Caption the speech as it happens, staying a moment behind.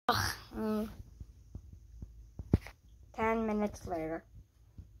minutes later.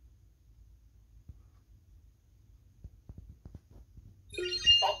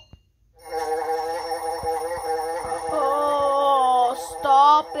 Oh,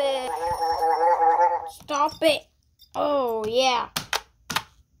 stop it. Stop it. Oh, yeah.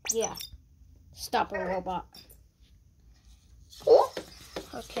 Yeah. Stop it, robot.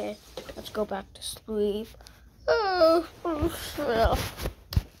 Okay, let's go back to sleep. Oh,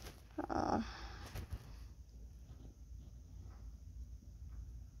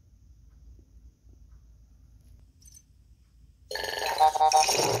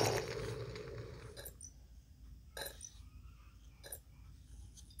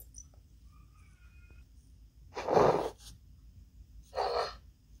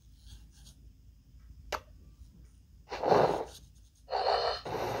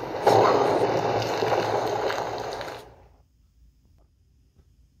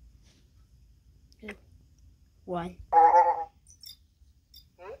 one.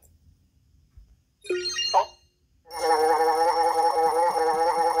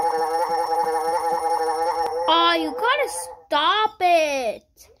 Oh, you gotta stop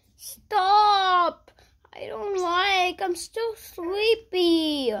it. Stop. I don't like. I'm still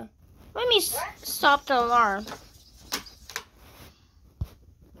sleepy. Let me stop the alarm.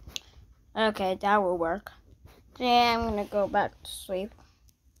 Okay, that will work. Yeah, I'm gonna go back to sleep.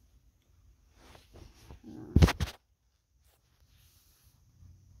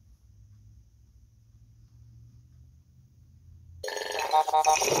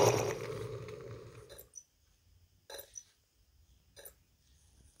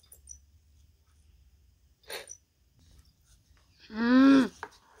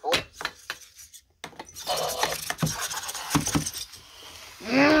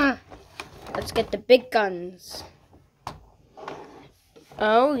 Let's get the big guns.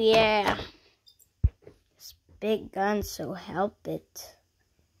 Oh yeah. This big gun, so help it.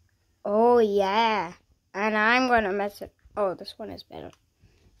 Oh yeah. And I'm gonna mess it. Oh, this one is better.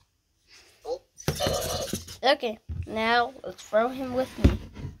 Okay, now let's throw him with me.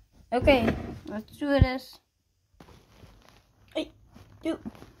 Okay, let's do this. 3, 2,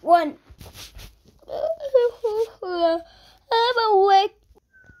 1. I'm awake.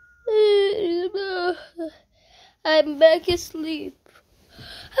 I'm back asleep.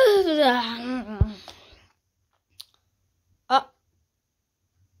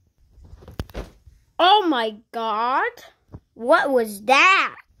 Oh my God. What was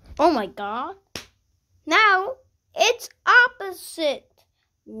that? Oh my God. Now it's opposite.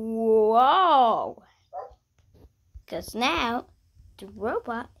 Whoa. Because now the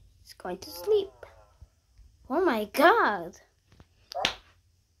robot is going to sleep. Oh my God.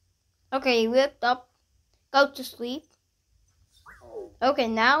 Okay, he waked up. Go to sleep. Okay,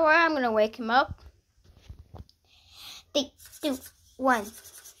 now I'm going to wake him up. 3, 2, 1.